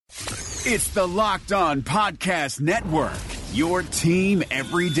It's the Locked On Podcast Network, your team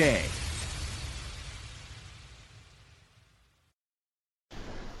every day.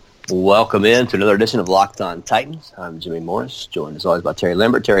 Welcome in to another edition of Locked On Titans. I'm Jimmy Morris, joined as always by Terry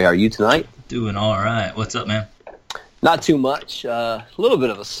Lambert. Terry, how are you tonight? Doing all right. What's up, man? Not too much. A little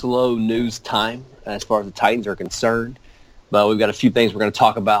bit of a slow news time as far as the Titans are concerned. But we've got a few things we're going to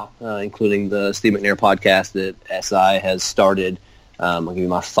talk about, including the Steve McNair podcast that SI has started. I'll give you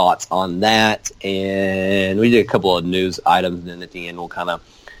my thoughts on that. And we did a couple of news items, and then at the end we'll kind of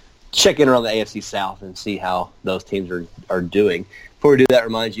check in around the AFC South and see how those teams are doing. Before we do that,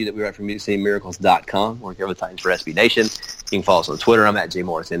 remind you that we write for MusicCityMiracles.com. We're here with Titans for SB Nation. You can follow us on Twitter. I'm at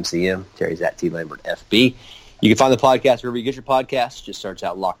JMorrisMCM. Terry's at TLambertFB. You can find the podcast wherever you get your podcasts. Just search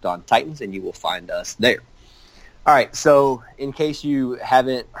out Locked On Titans, and you will find us there. All right, so in case you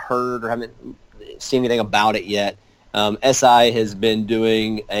haven't heard or haven't seen anything about it yet, SI has been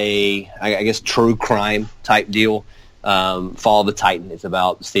doing I guess, true crime type deal. Follow the Titan. It's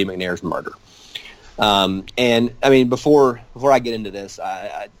about Steve McNair's murder. And I mean, before I get into this,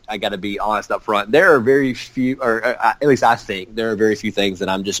 I got to be honest up front. There are very few, or at least I think there are very few things that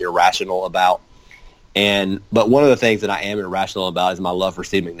I'm just irrational about. But one of the things that I am irrational about is my love for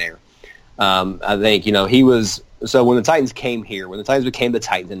Steve McNair. I think, so when the Titans came here, when the Titans became the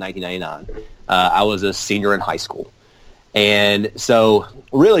Titans in 1999, I was a senior in high school. And so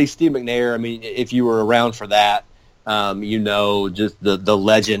really Steve McNair, I mean, if you were around for that, just the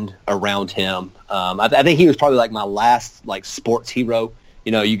legend around him. I think he was probably like my last sports hero.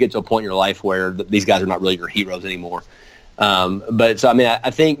 You get to a point in your life where these guys are not really your heroes anymore. But so, I mean,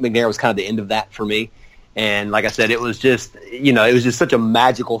 I think McNair was kind of the end of that for me. And like I said, it was just such a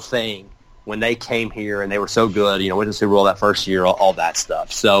magical thing when they came here and they were so good, went to the Super Bowl that first year, all that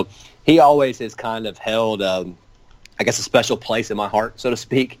stuff. So he always has kind of held, a special place in my heart, so to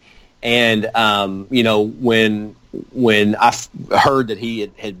speak. And, when I heard that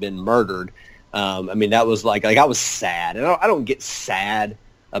he had been murdered, I mean, that was I was sad. And I don't get sad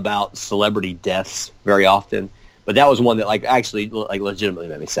about celebrity deaths very often, but that was one that actually legitimately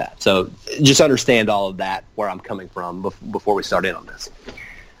made me sad. So just understand all of that, where I'm coming from before we start in on this.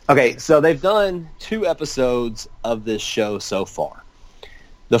 Okay, so they've done 2 episodes of this show so far.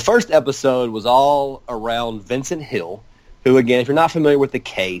 The first episode was all around Vincent Hill, who, again, if you're not familiar with the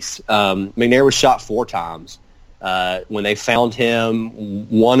case, McNair was shot 4 times. When they found him,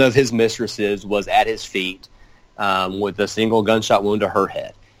 one of his mistresses was at his feet with a single gunshot wound to her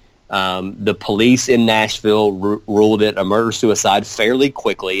head. The police in Nashville ruled it a murder-suicide fairly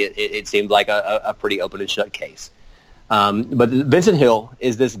quickly. It seemed like a pretty open and shut case. But Vincent Hill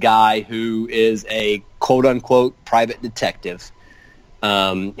is this guy who is a quote-unquote private detective,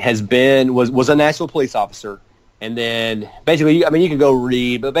 was a Nashville police officer, and then basically, you can go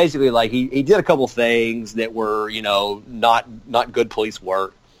read, but basically, he did a couple things that were, not good police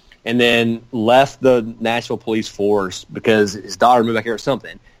work, and then left the Nashville police force because his daughter moved back here or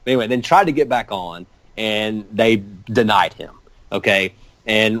something. But anyway, then tried to get back on, and they denied him, okay?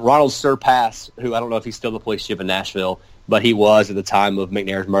 And Ronald Surpass, who I don't know if he's still the police chief in Nashville, but he was at the time of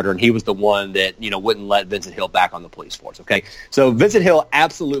McNair's murder, and he was the one that, wouldn't let Vincent Hill back on the police force, okay? So Vincent Hill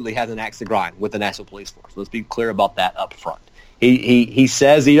absolutely has an axe to grind with the Nashville police force. Let's be clear about that up front. He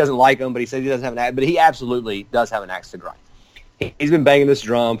says he doesn't like them, but he says he doesn't have an axe, but he absolutely does have an axe to grind. He's been banging this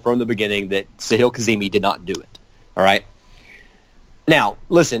drum from the beginning that Sahil Kazemi did not do it, all right? Now,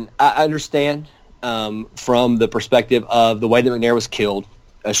 listen, I understand from the perspective of the way that McNair was killed,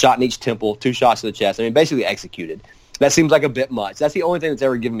 a shot in each temple, 2 shots to the chest, I mean, basically executed. That seems like a bit much. That's the only thing that's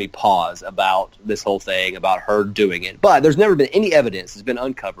ever given me pause about this whole thing, about her doing it. But there's never been any evidence that's been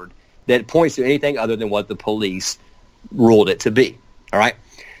uncovered that points to anything other than what the police ruled it to be, all right?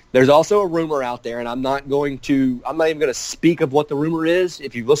 There's also a rumor out there, and I'm not even going to speak of what the rumor is.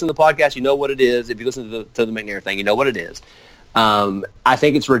 If you've listened to the podcast, you know what it is. If you listen to the McNair thing, you know what it is. I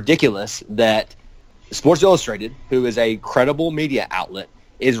think it's ridiculous that Sports Illustrated, who is a credible media outlet,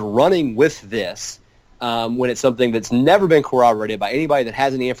 is running with this when it's something that's never been corroborated by anybody that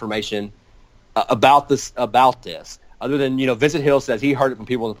has any information about this, other than, Vincent Hill says he heard it from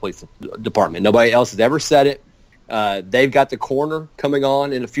people in the police department. Nobody else has ever said it. They've got the coroner coming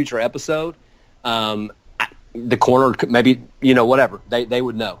on in a future episode. The coroner, maybe, whatever. They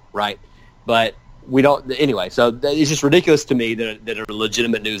would know, right? But we don't. Anyway, so it's just ridiculous to me that a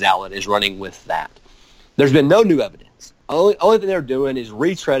legitimate news outlet is running with that. There's been no new evidence. Only thing they're doing is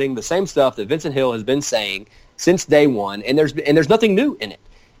retreading the same stuff that Vincent Hill has been saying since day one, and there's nothing new in it.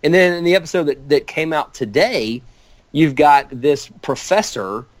 And then in the episode that came out today, you've got this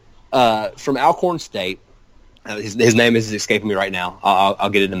professor from Alcorn State. His name is escaping me right now. I'll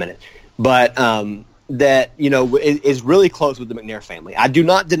get it in a minute. but that, is really close with the McNair family. I do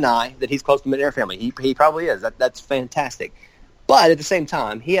not deny that he's close to the McNair family. He probably is. That's fantastic. But at the same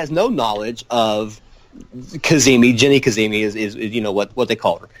time, he has no knowledge of Kazemi. Jenny Kazemi is what they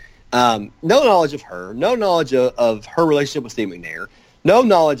call her. No knowledge of her. No knowledge of her relationship with Steve McNair. No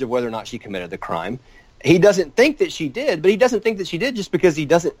knowledge of whether or not she committed the crime. He doesn't think that she did, but he doesn't think that she did just because he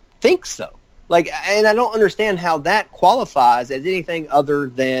doesn't think so. And I don't understand how that qualifies as anything other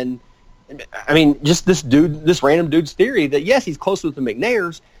than, just this random dude's theory that, yes, he's close with the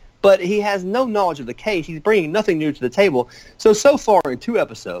McNairs, but he has no knowledge of the case. He's bringing nothing new to the table. So far in 2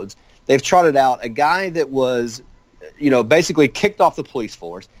 episodes, they've trotted out a guy that was, basically kicked off the police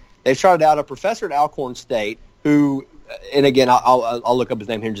force. They've trotted out a professor at Alcorn State who, and again, I'll look up his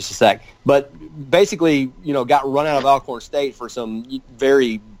name here in just a sec, but basically, got run out of Alcorn State for some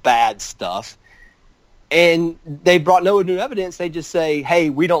very bad stuff. And they brought no new evidence. They just say, hey,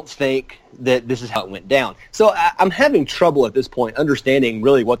 we don't think that this is how it went down. So I'm having trouble at this point understanding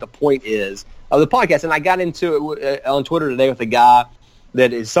really what the point is of the podcast. And I got into it on Twitter today with a guy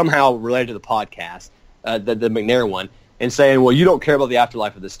that is somehow related to the podcast, the McNair one, and saying, well, you don't care about the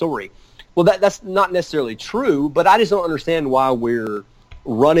afterlife of the story. Well, that's not necessarily true, but I just don't understand why we're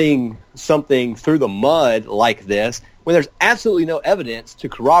running something through the mud like this when there's absolutely no evidence to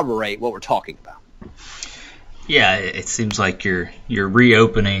corroborate what we're talking about. Yeah, it seems like you're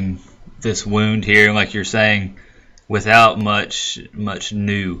reopening this wound here, like you're saying, without much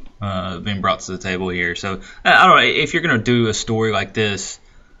new being brought to the table here. So I don't know if you're going to do a story like this,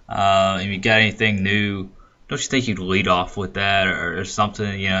 and you got anything new. Don't you think you'd lead off with that or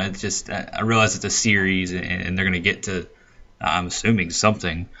something? It's just I realize it's a series and they're going to get to, I'm assuming,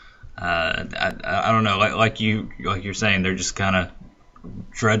 something. I don't know, like you're saying, they're just kind of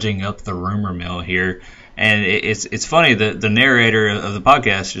dredging up the rumor mill here. And it's funny that the narrator of the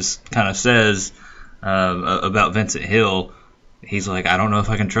podcast just kind of says about Vincent Hill, he's like, I don't know if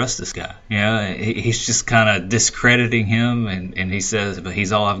I can trust this guy. He's just kind of discrediting him, and he says, but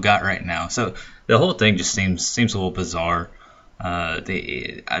he's all I've got right now. So the whole thing just seems a little bizarre. I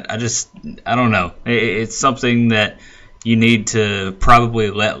don't know. It's something that you need to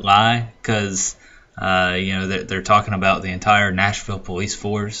probably let lie because they're talking about the entire Nashville police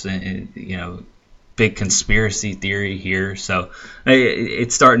force and big conspiracy theory here. So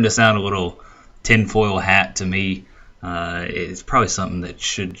it's starting to sound a little tinfoil hat to me. It's probably something that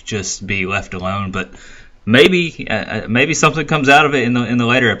should just be left alone, but maybe something comes out of it in the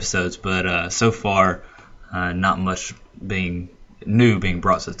later episodes, but so far not much being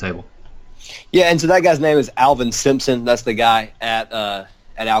brought to the table. Yeah, and so that guy's name is Alvin Simpson. That's the guy at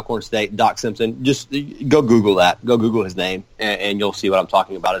Alcorn State, Doc Simpson. Just go Google that. Go Google his name, and you'll see what I'm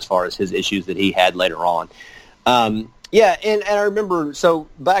talking about as far as his issues that he had later on. Yeah, and I remember, so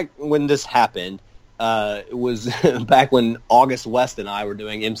back when this happened, it was back when August West and I were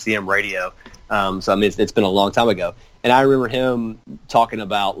doing MCM radio. So, it's been a long time ago. And I remember him talking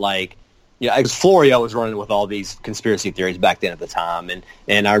about, Florio was running with all these conspiracy theories back then at the time,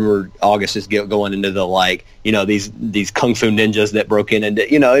 and I remember August just going into the these kung fu ninjas that broke in, and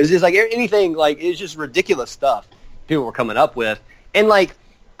it was just like anything, it's just ridiculous stuff people were coming up with, and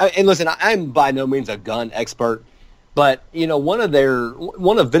listen, I'm by no means a gun expert, but one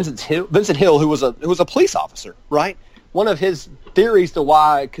of Vincent Hill, who was a police officer, right? One of his theories to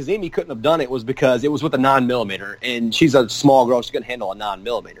why Kazemi couldn't have done it was because it was with a 9mm, and she's a small girl, she couldn't handle a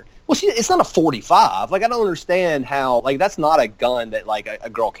 9mm. Well, it's not a 45. I don't understand how, that's not a gun that, a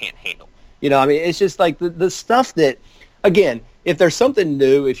girl can't handle. It's just, the stuff that, again, if there's something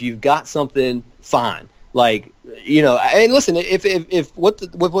new, if you've got something, fine. And listen, if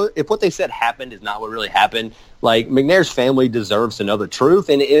what they said happened is not what really happened, McNair's family deserves to know the truth,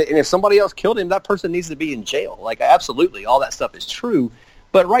 and if somebody else killed him, that person needs to be in jail. Absolutely, all that stuff is true.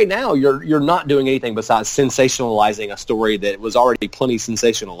 But right now, you're not doing anything besides sensationalizing a story that was already plenty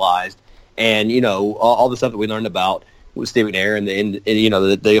sensationalized, and all the stuff that we learned about with Steve McNair and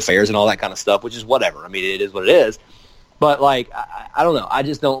the affairs and all that kind of stuff, which is whatever. It is what it is. But I don't know. I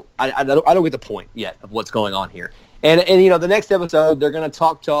just don't. I don't get the point yet of what's going on here. And the next episode, they're going to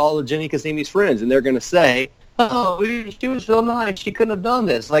talk to all of Jenny Kazemi's friends, and they're going to say, "Oh, she was so nice. She couldn't have done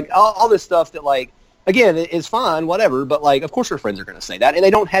this." All this stuff that again, it's fine, whatever, but, of course her friends are going to say that, and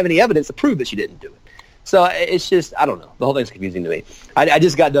they don't have any evidence to prove that she didn't do it. So it's just, I don't know. The whole thing's confusing to me. I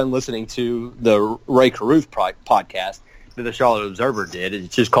just got done listening to the Ray Carruth podcast that the Charlotte Observer did.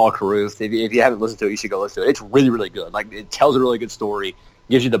 It's just called Carruth. If you haven't listened to it, you should go listen to it. It's really, really good. It tells a really good story,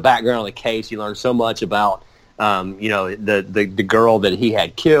 gives you the background on the case. You learn so much about, the girl that he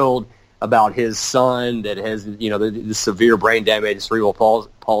had killed. about his son that has, the severe brain damage, cerebral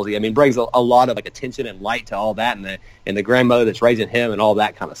palsy. I mean, brings a lot of attention and light to all that, and the grandmother that's raising him and all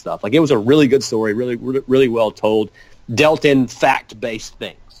that kind of stuff. It was a really good story, really, really well told, dealt in fact-based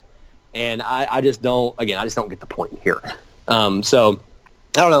things. And I just don't get the point here. So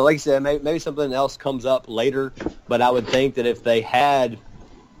I don't know. Like I said, maybe something else comes up later. But I would think that if they had,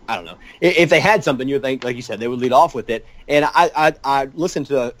 I don't know, if they had something, you would think, like you said, they would lead off with it. And I listened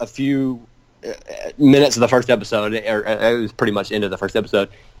to a few minutes of the first episode, or it was pretty much into the first episode,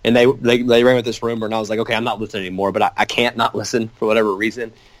 and they ran with this rumor, and I was like, okay, I'm not listening anymore. But I can't not listen for whatever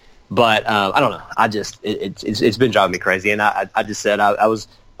reason. But I don't know. It's been driving me crazy, and I just said I was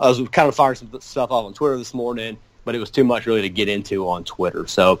kind of firing some stuff off on Twitter this morning, but it was too much really to get into on Twitter.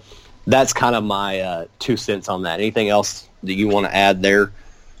 So that's kind of my 2 cents on that. Anything else that you want to add there?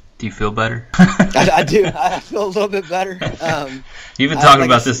 Do you feel better? I do. I feel a little bit better. You've been talking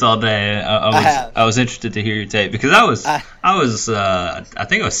about this all day. I was interested to hear your take because I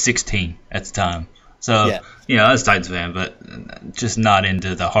think I was 16 at the time. So, I was a Titans fan, but just not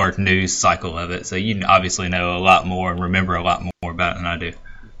into the hard news cycle of it. So you obviously know a lot more and remember a lot more about it than I do.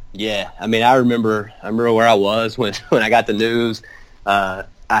 Yeah, I mean, I remember where I was when I got the news. I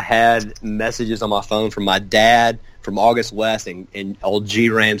had messages on my phone from my dad, from August West, and old G.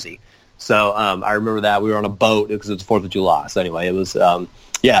 Ramsey. So I remember that. We were on a boat because it was the 4th of July. So anyway, it was,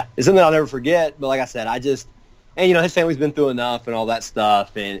 it's something I'll never forget. But like I said, his family's been through enough and all that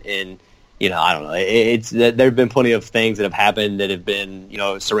stuff. And I don't know. There have been plenty of things that have happened that have been,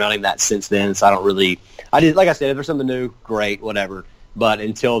 surrounding that since then. So like I said, if there's something new, great, whatever. But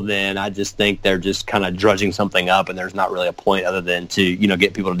until then, I just think they're just kind of drudging something up, and there's not really a point other than to,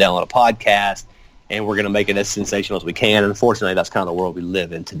 get people to download a podcast, and we're going to make it as sensational as we can. And unfortunately, that's kind of the world we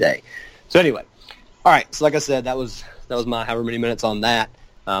live in today. So anyway, all right. So like I said, that was my however many minutes on that.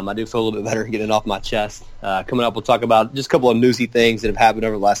 I do feel a little bit better getting it off my chest. Coming up, we'll talk about just a couple of newsy things that have happened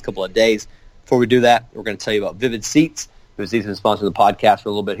over the last couple of days. Before we do that, we're going to tell you about Vivid Seats. Vivid Seats has been sponsoring the podcast for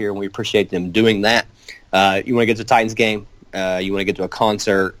a little bit here, and we appreciate them doing that. You want to get to a Titans game, you want to get to a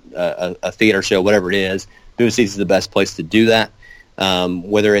concert, a theater show, whatever it is, Vivid Seats is the best place to do that.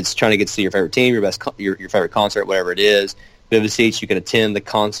 Whether it's trying to get to see your favorite team, your favorite concert, whatever it is, Vivid Seats, you can attend the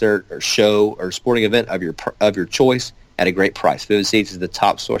concert or show or sporting event of your choice at a great price. Vivid Seats is the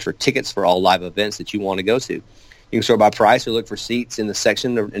top source for tickets for all live events that you want to go to. You can sort by price or look for seats in the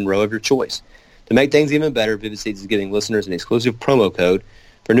section and row of your choice. To make things even better, Vivid Seats is giving listeners an exclusive promo code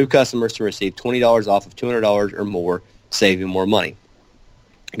for new customers to receive $20 off of $200 or more, saving more money.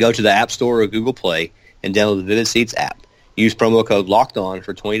 Go to the App Store or Google Play and download the Vivid Seats app. Use promo code LOCKEDON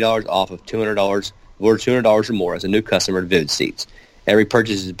for $20 off of $200 or more as a new customer to Vivid Seats. Every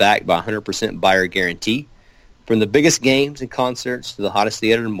purchase is backed by a 100% buyer guarantee. From the biggest games and concerts to the hottest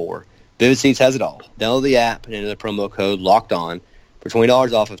theater and more, Vivid Seats has it all. Download the app and enter the promo code LOCKEDON for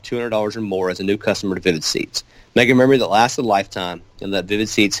 $20 off of $200 or more as a new customer to Vivid Seats. Make a memory that lasts a lifetime, and let Vivid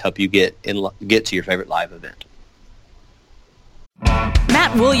Seats help you get to your favorite live event.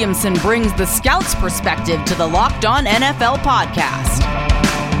 Matt Williamson brings the scout's perspective to the Locked On NFL podcast.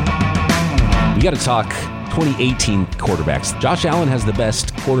 We got to talk 2018 quarterbacks. Josh Allen has the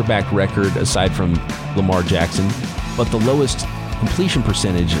best quarterback record aside from Lamar Jackson, but the lowest completion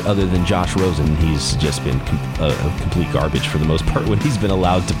percentage other than Josh Rosen. He's just been complete garbage for the most part when he's been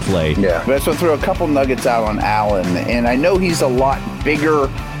allowed to play. Yeah, but I just want to throw a couple nuggets out on Allen, and I know he's a lot bigger,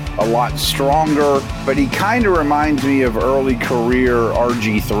 a lot stronger, but he kind of reminds me of early career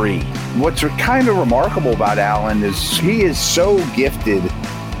RG3. What's kind of remarkable about Allen is he is so gifted,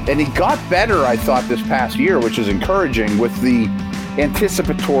 and he got better, I thought, this past year, which is encouraging with the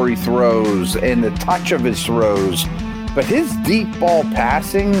anticipatory throws and the touch of his throws. But his deep ball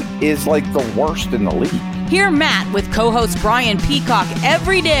passing is like the worst in the league. Hear Matt with co-host Brian Peacock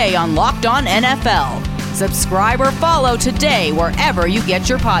every day on Locked On NFL. Subscribe or follow today wherever you get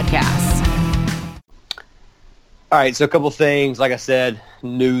your podcasts. All right, so a couple things, like I said,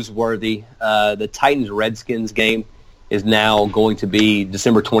 newsworthy. The Titans-Redskins game is now going to be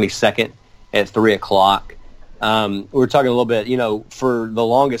December 22nd at 3 o'clock. We were talking a little bit, for the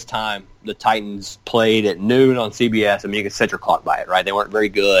longest time, the Titans played at noon on CBS. I mean, you could set your clock by it, right? They weren't very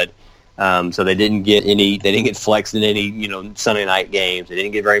good. So they didn't get flexed in any, Sunday night games. They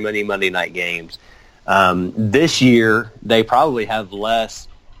didn't get very many Monday night games. This year, they probably have less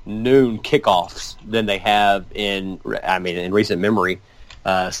noon kickoffs than they have in recent memory.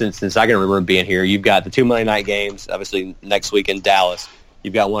 Since I can remember being here. You've got the 2 Monday night games, obviously next week in Dallas.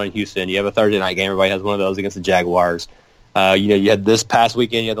 You've got one in Houston. You have a Thursday night game. Everybody has one of those against the Jaguars. You had this past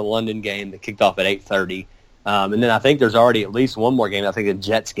weekend, you had the London game that kicked off at 8:30. And then I think there's already at least one more game. I think the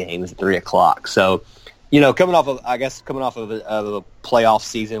Jets game is at 3:00. So, coming off of a playoff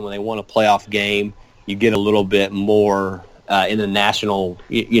season, when they won a playoff game, you get a little bit more in the national,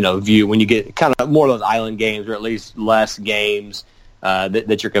 view when you get kind of more of those island games, or at least less games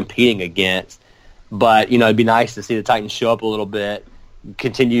that you're competing against. But, it'd be nice to see the Titans show up a little bit,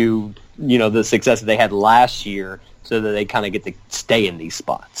 continue, the success that they had last year, so that they kind of get to stay in these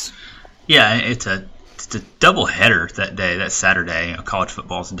spots. Yeah, it's a double header that day, that Saturday. College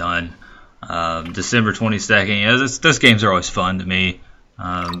football's done. December 22nd. Those games are always fun to me.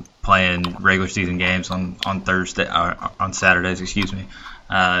 Playing regular season games on Thursday, on Saturdays, excuse me.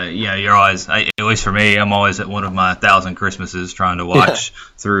 You're always, at least for me, I'm always at one of my 1,000 Christmases trying to watch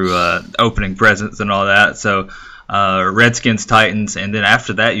through opening presents and all that. So Redskins, Titans, and then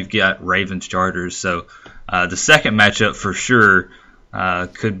after that you've got Ravens, Chargers. So the second matchup for sure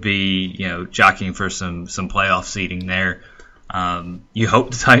could be jockeying for some playoff seeding there. You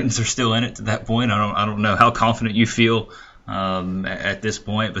hope the Titans are still in it to that point. I don't know how confident you feel at this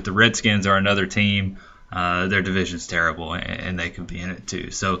point, but the Redskins are another team. Their division's terrible, and they could be in it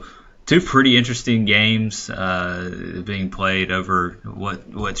too. So, two pretty interesting games being played over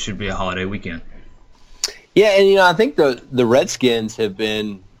what should be a holiday weekend. Yeah, and I think the Redskins have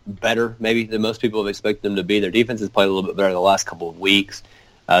been better maybe than most people have expected them to be. Their defense has played a little bit better the last couple of weeks.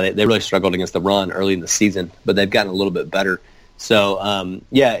 They really struggled against the run early in the season, but they've gotten a little bit better. So,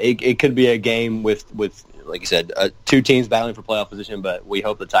 it could be a game with like you said, two teams battling for playoff position, but we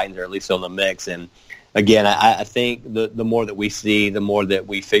hope the Titans are at least still in the mix. And again, I think the more that we see, the more that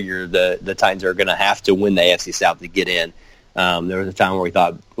we figure the Titans are going to have to win the AFC South to get in. There was a time where we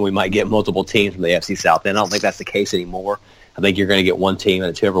thought we might get multiple teams from the AFC South, and I don't think that's the case anymore. I think you're going to get one team, and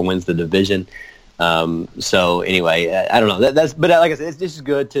it's whoever wins the division. So anyway, I don't know. But like I said, this is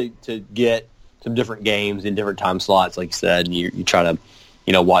good to get some different games in different time slots, like you said, and you try to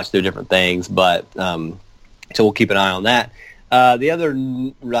watch through different things. But so we'll keep an eye on that. The other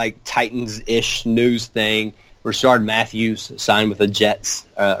Titans-ish news thing, Rashard Matthews signed with the Jets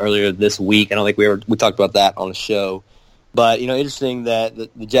earlier this week. I don't think we talked about that on the show. But, interesting that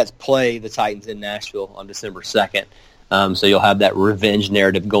the Jets play the Titans in Nashville on December 2nd. So you'll have that revenge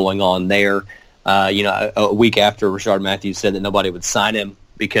narrative going on there. A week after Rashard Matthews said that nobody would sign him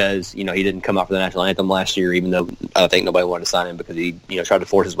because, he didn't come out for the national anthem last year, even though I think nobody wanted to sign him because he, tried to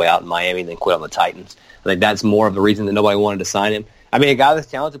force his way out in Miami and then quit on the Titans. I think that's more of the reason that nobody wanted to sign him. I mean, a guy that's a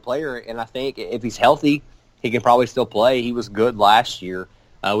talented player, and I think if he's healthy, he can probably still play. He was good last year.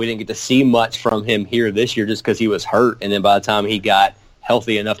 We didn't get to see much from him here this year just because he was hurt, and then by the time he got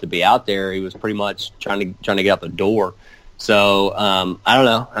healthy enough to be out there, he was pretty much trying to get out the door. So I don't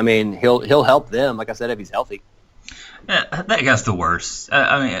know. I mean, he'll help them, like I said, if he's healthy. Yeah, that guy's the worst.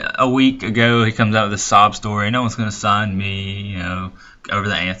 I mean, a week ago he comes out with a sob story. No one's going to sign me, over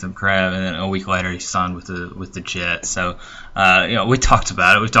the anthem crap, and then a week later he signed with the Jets. So, we talked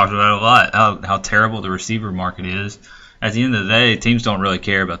about it. We've talked about it a lot. How terrible the receiver market is. At the end of the day, teams don't really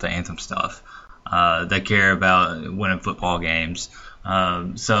care about the anthem stuff. They care about winning football games.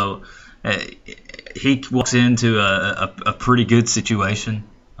 So he walks into a pretty good situation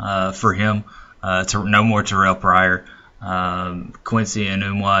for him. No more Terrell Pryor. Quincy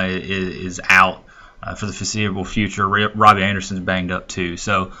Enunwa is out for the foreseeable future. Robbie Anderson's banged up too.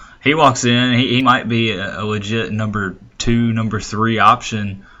 So he walks in. He might be a legit number 2, number 3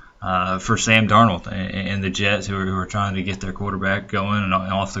 option for Sam Darnold and the Jets, who are trying to get their quarterback going and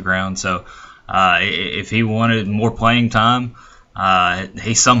off the ground. So if he wanted more playing time,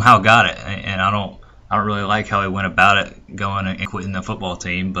 he somehow got it. And I don't really like how he went about it, going and quitting the football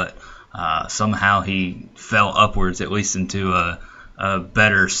team, but somehow he fell upwards, at least into a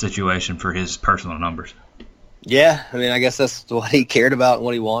better situation for his personal numbers. Yeah, I mean, I guess that's what he cared about and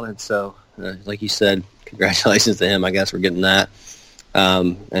what he wanted. So, like you said, congratulations to him. I guess we're getting that,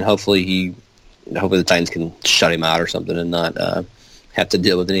 and hopefully the Titans can shut him out or something and not have to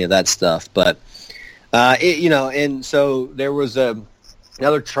deal with any of that stuff. But and so there was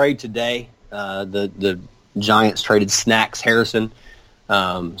another trade today. The Giants traded Snacks Harrison.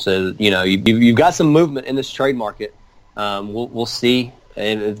 So you've got some movement in this trade market. We'll see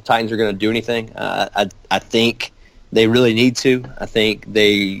if the Titans are going to do anything. I think they really need to. I think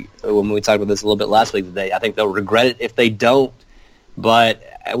when we talked about this a little bit last week, I think they'll regret it if they don't. But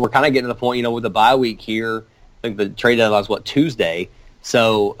we're kind of getting to the point, with the bye week here. I think the trade deadline is Tuesday.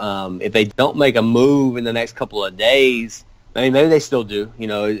 So if they don't make a move in the next couple of days, I mean, maybe they still do.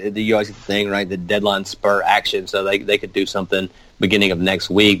 You always get the thing, right? The deadline spur action, so they could do something beginning of next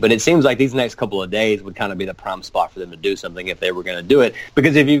week. But it seems like these next couple of days would kind of be the prime spot for them to do something if they were going to do it.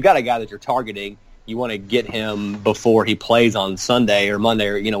 Because if you've got a guy that you're targeting, You want to get him before he plays on Sunday or Monday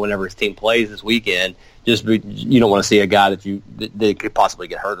or, whenever his team plays this weekend. You don't want to see a guy that could possibly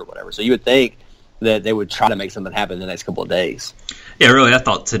get hurt or whatever. So you would think that they would try to make something happen in the next couple of days. Yeah, really, I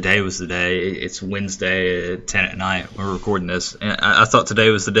thought today was the day. It's Wednesday at 10 at night. We're recording this. And I thought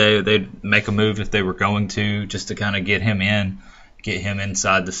today was the day they'd make a move if they were going to, just to kind of get him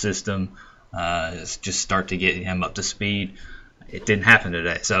inside the system, just start to get him up to speed. It didn't happen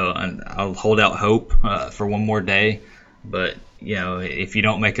today. So I'll hold out hope for one more day. But, if you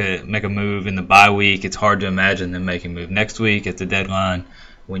don't make a move in the bye week, it's hard to imagine them making a move next week at the deadline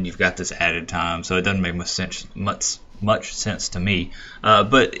when you've got this added time. So it doesn't make much sense to me.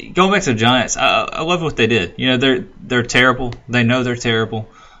 But going back to the Giants, I love what they did. They're terrible. They know they're terrible.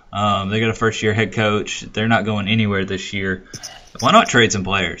 They got a first-year head coach. They're not going anywhere this year. Why not trade some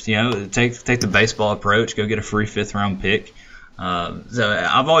players? Take the baseball approach. Go get a free fifth-round pick. So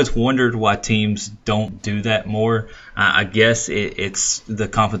I've always wondered why teams don't do that more. I guess it's the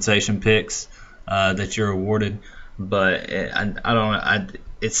compensation picks that you're awarded. But I don't know.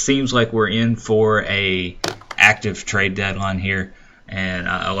 It seems like we're in for a active trade deadline here, and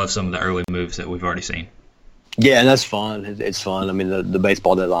I love some of the early moves that we've already seen. Yeah, and that's fun. It's fun. I mean, the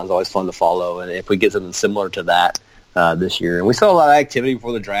baseball deadline is always fun to follow, and if we get something similar to that this year, and we saw a lot of activity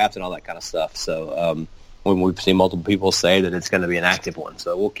before the draft and all that kind of stuff. So when we've seen multiple people say that it's going to be an active one,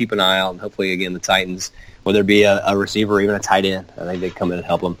 so we'll keep an eye out. And hopefully, again, the Titans, whether it be a receiver or even a tight end, I think they come in and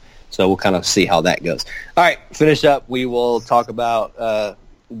help them. So we'll kind of see how that goes. All right, finish up. We will talk about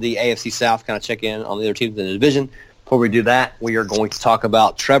the AFC South, kind of check in on the other teams in the division. Before we do that, we are going to talk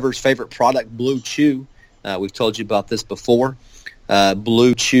about Trevor's favorite product, Blue Chew. We've told you about this before.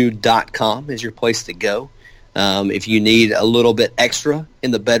 BlueChew.com is your place to go. If you need a little bit extra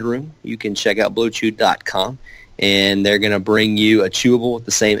in the bedroom, you can check out BlueChew.com, and they're going to bring you a chewable with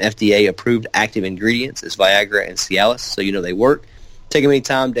the same FDA-approved active ingredients as Viagra and Cialis, so you know they work. Take them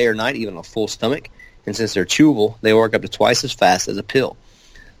anytime, day or night, even on a full stomach. And since they're chewable, they work up to twice as fast as a pill.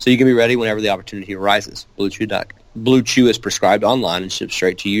 So you can be ready whenever the opportunity arises. Blue Chew is prescribed online and shipped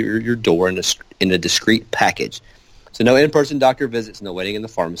straight to your door in a discreet package. So no in-person doctor visits, no waiting in the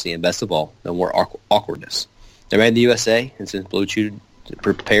pharmacy, and best of all, no more awkwardness. They're made in the USA, and since Blue Chew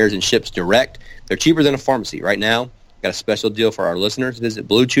prepares and ships direct, they're cheaper than a pharmacy. Right now, got a special deal for our listeners. Visit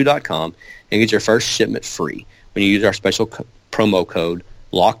BlueChew.com and get your first shipment free when you use our special promo code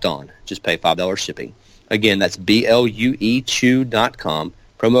Locked On. Just pay $5 shipping. Again, that's BlueChew.com.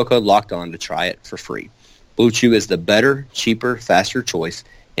 Promo code Locked On to try it for free. Blue Chew is the better, cheaper, faster choice,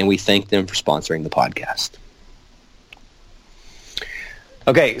 and we thank them for sponsoring the podcast.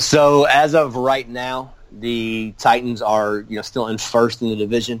 Okay, so as of right now, the Titans are still in first in the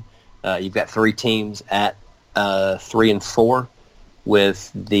division. You've got three teams at 3 and 4,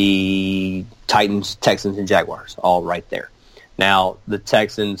 with the Titans, Texans, and Jaguars all right there. Now the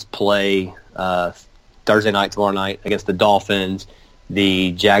Texans play Thursday night, tomorrow night, against the Dolphins.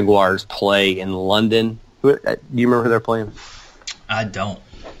 The Jaguars play in London. Do you remember who they're playing? I don't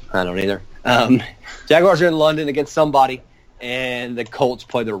either. Jaguars are in London against somebody, and the Colts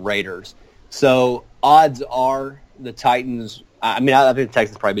play the Raiders. So odds are the Titans. I think the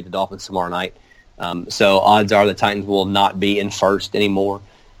Texans probably beat the Dolphins tomorrow night. So odds are the Titans will not be in first anymore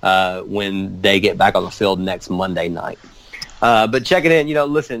when they get back on the field next Monday night. But checking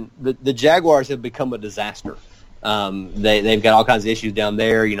in, listen, the Jaguars have become a disaster. They've got all kinds of issues down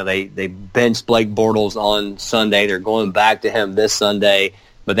there. They benched Blake Bortles on Sunday. They're going back to him this Sunday.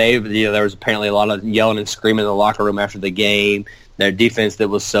 But there was apparently a lot of yelling and screaming in the locker room after the game. Their defense that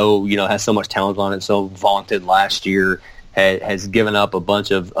was so, has so much talent on it, so vaunted last year, has given up a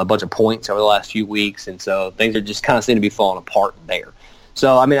bunch of points over the last few weeks, and so things are just kind of seem to be falling apart there.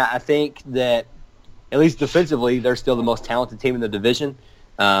 So I think that at least defensively, they're still the most talented team in the division.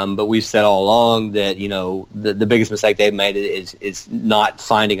 But we've said all along that the biggest mistake they've made is not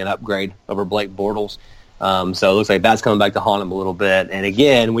finding an upgrade over Blake Bortles. So it looks like that's coming back to haunt them a little bit. And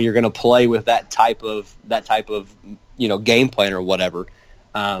again, when you're going to play with that type of game plan or whatever,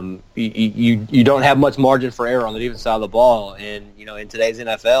 you don't have much margin for error on the defensive side of the ball. And in today's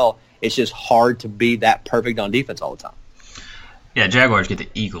NFL, it's just hard to be that perfect on defense all the time. Yeah, Jaguars get the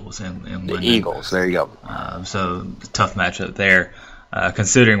Eagles in London. Eagles, there you go. So tough matchup there.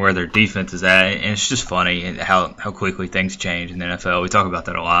 Considering where their defense is at, and it's just funny how quickly things change in the NFL. We talk about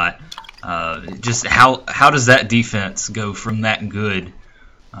that a lot. Just how does that defense go from that good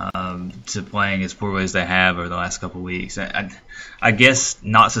to playing as poorly as they have over the last couple of weeks? I guess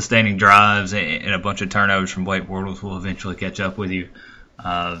not sustaining drives and a bunch of turnovers from Blake Bortles will eventually catch up with you.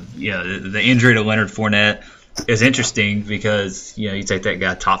 The injury to Leonard Fournette is interesting because you take that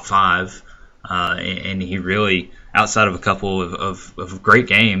guy top 5 and he really, outside of a couple of great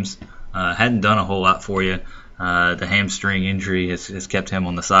games, hadn't done a whole lot for you. The hamstring injury has kept him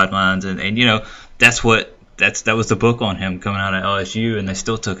on the sidelines, and that was the book on him coming out of LSU, and they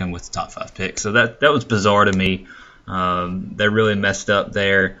still took him with the top 5 pick. So that was bizarre to me. They really messed up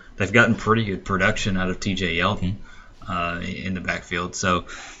there. They've gotten pretty good production out of TJ Yeldon in the backfield. So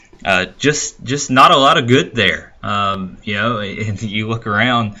just not a lot of good there. And you look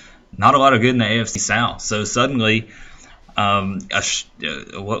around, not a lot of good in the AFC South. So suddenly,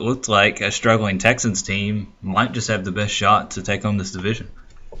 what looked like a struggling Texans team might just have the best shot to take home this division.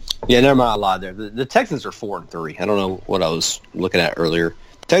 Yeah, never mind, I lied there. The Texans are 4-3. I don't know what I was looking at earlier.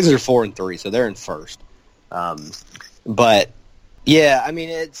 The Texans are 4-3, so they're in first. But yeah, I mean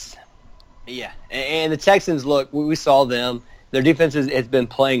and the Texans, look, we saw them. Their defense has been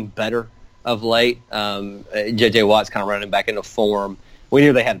playing better of late. J.J. Watt's kind of running back into form. We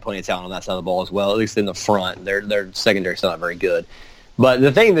knew they had plenty of talent on that side of the ball as well, at least in the front. Their secondary is not very good. But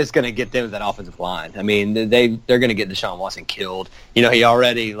the thing that's going to get them is that offensive line. I mean, they're going to get Deshaun Watson killed. He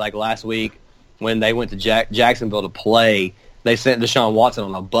already, like last week, when they went to Jacksonville to play, they sent Deshaun Watson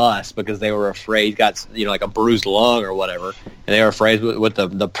on a bus because they were afraid he got, like a bruised lung or whatever, and they were afraid with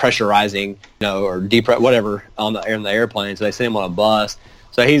the pressurizing, or whatever on the airplane. So they sent him on a bus.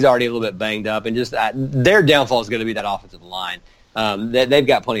 So he's already a little bit banged up, and just their downfall is going to be that offensive line. They've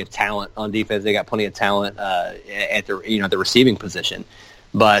got plenty of talent on defense. They got plenty of talent at the receiving position,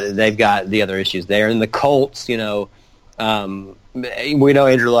 but they've got the other issues there. And the Colts, we know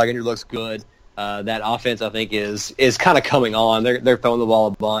Andrew Luck. Andrew looks good. That offense, I think, is kind of coming on. They're throwing the ball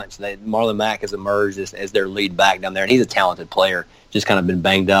a bunch. Marlon Mack has emerged as their lead back down there, and he's a talented player. Just kind of been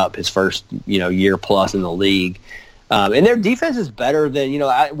banged up his first year plus in the league. And their defense is better than,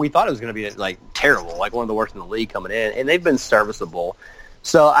 we thought it was going to be like terrible, like one of the worst in the league coming in, and they've been serviceable.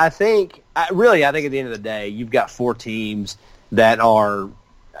 So I think at the end of the day, you've got 4 teams that are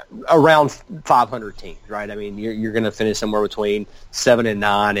around 500 teams, right? I mean, you're going to finish somewhere between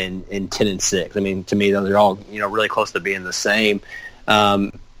 7-9 and 10-6. I mean, to me, those are all, really close to being the same.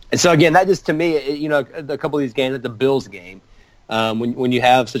 And so again, that just, to me, a couple of these games, like the Bills game, when you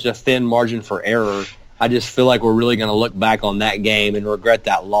have such a thin margin for error, I just feel like we're really going to look back on that game and regret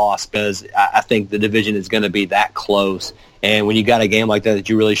that loss, because I think the division is going to be that close. And when you got a game like that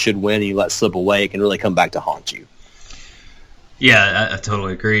you really should win and you let slip away, it can really come back to haunt you. Yeah, I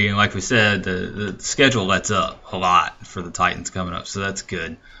totally agree. And like we said, the schedule lets up a lot for the Titans coming up, so that's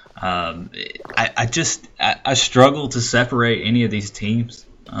good. I struggle to separate any of these teams.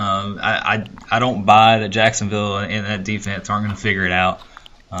 I don't buy that Jacksonville and that defense aren't going to figure it out.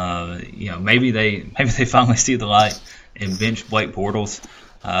 Maybe they finally see the light and bench Blake Bortles.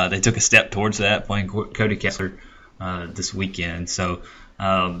 They took a step towards that playing Cody Kessler this weekend. So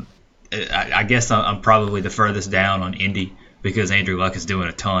I guess I'm probably the furthest down on Indy, because Andrew Luck is doing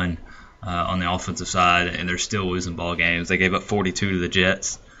a ton on the offensive side, and they're still losing ball games. They gave up 42 to the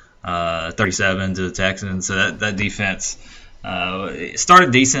Jets, 37 to the Texans. So that defense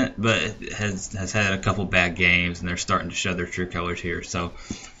started decent, but has had a couple bad games, and they're starting to show their true colors here. So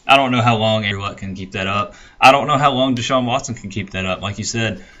I don't know how long Andrew Luck can keep that up. I don't know how long Deshaun Watson can keep that up. Like you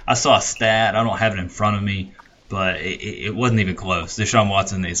said, I saw a stat. I don't have it in front of me, but it wasn't even close. Deshaun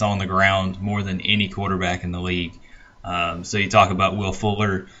Watson is on the ground more than any quarterback in the league. So you talk about Will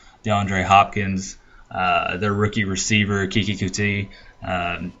Fuller, DeAndre Hopkins, their rookie receiver, Kiki Kuti.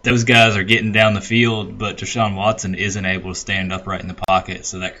 Those guys are getting down the field, but Deshaun Watson isn't able to stand upright in the pocket,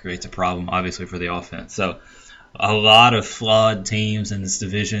 so that creates a problem, obviously, for the offense. So a lot of flawed teams in this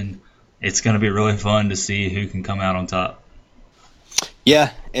division. It's going to be really fun to see who can come out on top.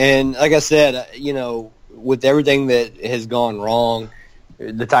 Yeah, and like I said, with everything that has gone wrong,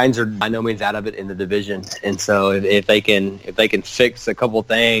 the Titans are by no means out of it in the division. And so if they can fix a couple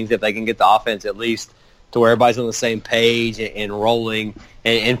things, if they can get the offense at least to where everybody's on the same page and rolling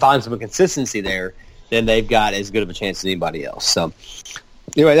and find some consistency there, then they've got as good of a chance as anybody else. So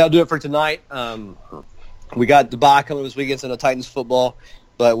anyway, that'll do it for tonight. We got the bye coming this weekend, so no Titans football,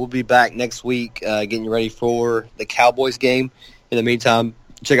 but we'll be back next week getting you ready for the Cowboys game. In the meantime,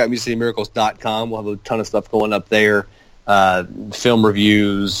 check out MusicCityMiracles.com. We'll have a ton of stuff going up there, film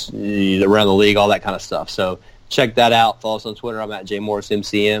reviews around the league, all that kind of stuff. So check that out. Follow us on Twitter. I'm at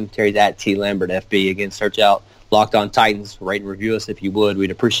JMorrisMCM. Terry's at TLambertFB. Again, search out Locked On Titans. Rate and review us if you would.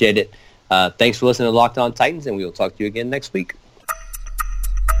 We'd appreciate it. Thanks for listening to Locked On Titans, and we will talk to you again next week.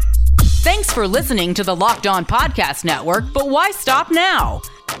 Thanks for listening to the Locked On Podcast Network, but why stop now?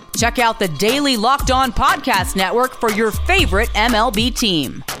 Check out the daily Locked On Podcast Network for your favorite MLB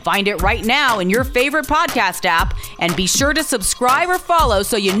team. Find it right now in your favorite podcast app, and be sure to subscribe or follow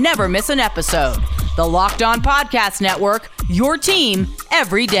so you never miss an episode. The Locked On Podcast Network, your team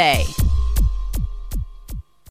every day.